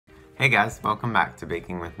Hey guys, welcome back to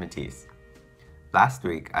Baking with Matisse. Last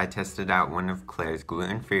week, I tested out one of Claire's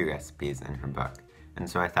gluten-free recipes in her book, and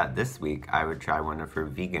so I thought this week I would try one of her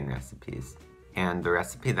vegan recipes. And the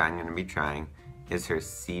recipe that I'm going to be trying is her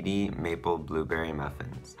Seedy maple blueberry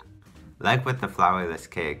muffins. Like with the flourless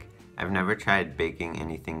cake, I've never tried baking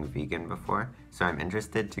anything vegan before, so I'm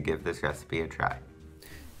interested to give this recipe a try.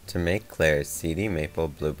 To make Claire's Seedy maple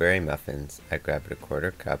blueberry muffins, I grabbed a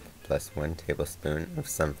 1/4 cup plus 1 tablespoon of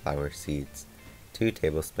sunflower seeds, 2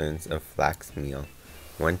 tablespoons of flax meal,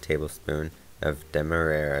 1 tablespoon of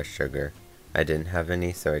demerara sugar. I didn't have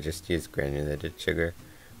any, so I just used granulated sugar,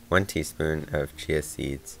 1 teaspoon of chia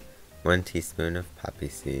seeds, 1 teaspoon of poppy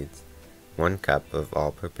seeds, 1 cup of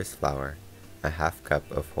all-purpose flour, a 1/2 cup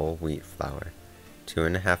of whole wheat flour,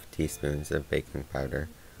 2½ teaspoons of baking powder,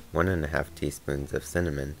 1½ teaspoons of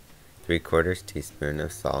cinnamon, 3/4 teaspoon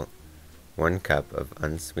of salt, 1 cup of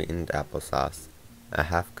unsweetened applesauce, a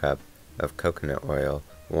 1/2 cup of coconut oil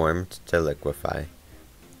warmed to liquefy,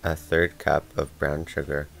 a 1/3 cup of brown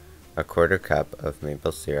sugar, a 1/4 cup of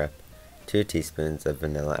maple syrup, 2 teaspoons of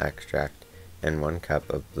vanilla extract, and 1 cup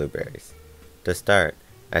of blueberries. To start,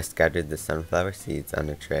 I scattered the sunflower seeds on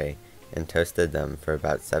a tray and toasted them for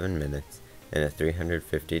about 7 minutes in a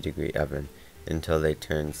 350-degree oven until they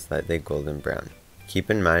turn slightly golden brown.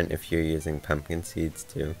 Keep in mind if you're using pumpkin seeds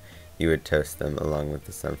too, you would toast them along with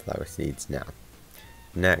the sunflower seeds now.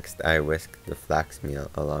 Next, I whisked the flax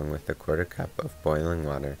meal along with a 1/4 cup of boiling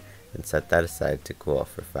water and set that aside to cool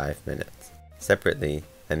for 5 minutes. Separately,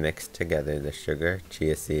 I mixed together the sugar,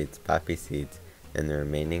 chia seeds, poppy seeds, and the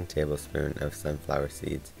remaining tablespoon of sunflower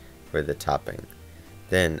seeds for the topping.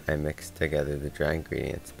 Then I mixed together the dry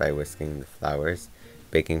ingredients by whisking the flours,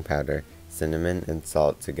 baking powder, cinnamon, and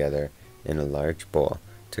salt together in a large bowl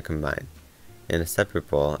to combine. In a separate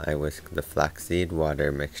bowl, I whisked the flaxseed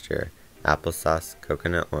water mixture, applesauce,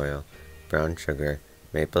 coconut oil, brown sugar,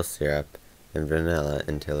 maple syrup, and vanilla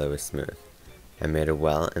until it was smooth. I made a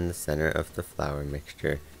well in the center of the flour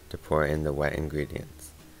mixture to pour in the wet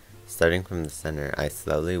ingredients. Starting from the center, I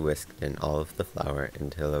slowly whisked in all of the flour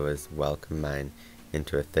until it was well combined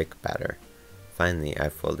into a thick batter. Finally, I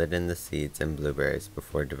folded in the seeds and blueberries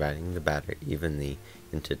before dividing the batter evenly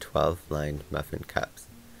into 12 lined muffin cups.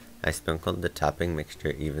 I sprinkled the topping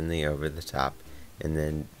mixture evenly over the top and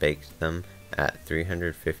then baked them at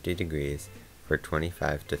 350 degrees for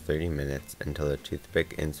 25 to 30 minutes until a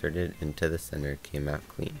toothpick inserted into the center came out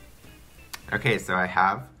clean. Okay, so I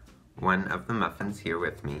have one of the muffins here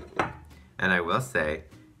with me, and I will say,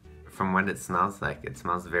 from what it smells like, it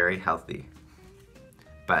smells very healthy.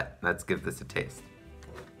 But let's give this a taste.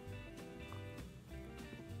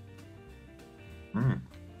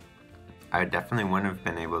 I definitely wouldn't have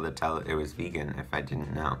been able to tell it was vegan if I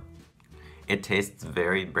didn't know. It tastes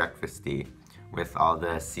very breakfasty with all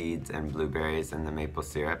the seeds and blueberries and the maple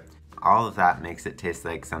syrup. All of that makes it taste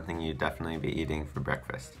like something you'd definitely be eating for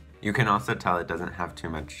breakfast. You can also tell it doesn't have too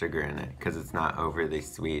much sugar in it because it's not overly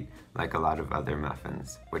sweet like a lot of other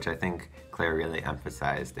muffins, which I think Claire really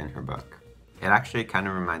emphasized in her book. It actually kind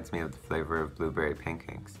of reminds me of the flavor of blueberry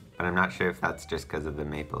pancakes, but I'm not sure if that's just because of the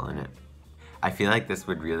maple in it. I feel like this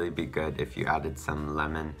would really be good if you added some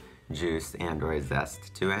lemon juice and or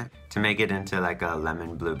zest to it to make it into like a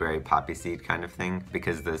lemon blueberry poppy seed kind of thing,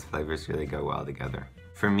 because those flavors really go well together.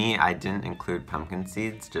 For me, I didn't include pumpkin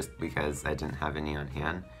seeds just because I didn't have any on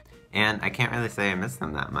hand, and I can't really say I miss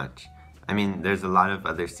them that much. I mean, there's a lot of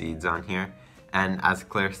other seeds on here, and as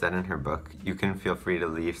Claire said in her book, you can feel free to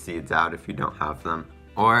leave seeds out if you don't have them,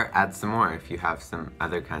 or add some more if you have some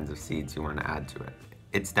other kinds of seeds you want to add to it.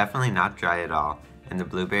 It's definitely not dry at all, and the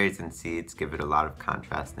blueberries and seeds give it a lot of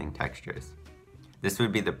contrasting textures. This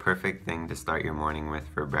would be the perfect thing to start your morning with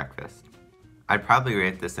for breakfast. I'd probably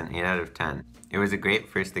rate this an 8 out of 10. It was a great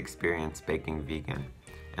first experience baking vegan,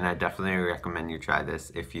 and I definitely recommend you try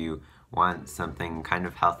this if you want something kind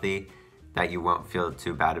of healthy that you won't feel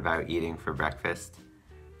too bad about eating for breakfast.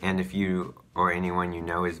 And if you or anyone you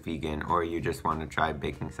know is vegan, or you just want to try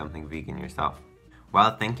baking something vegan yourself.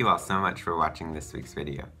 Well, thank you all so much for watching this week's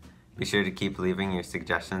video. Be sure to keep leaving your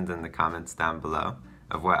suggestions in the comments down below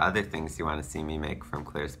of what other things you want to see me make from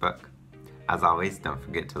Claire's book. As always, don't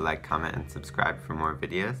forget to like, comment, and subscribe for more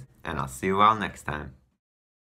videos, and I'll see you all next time.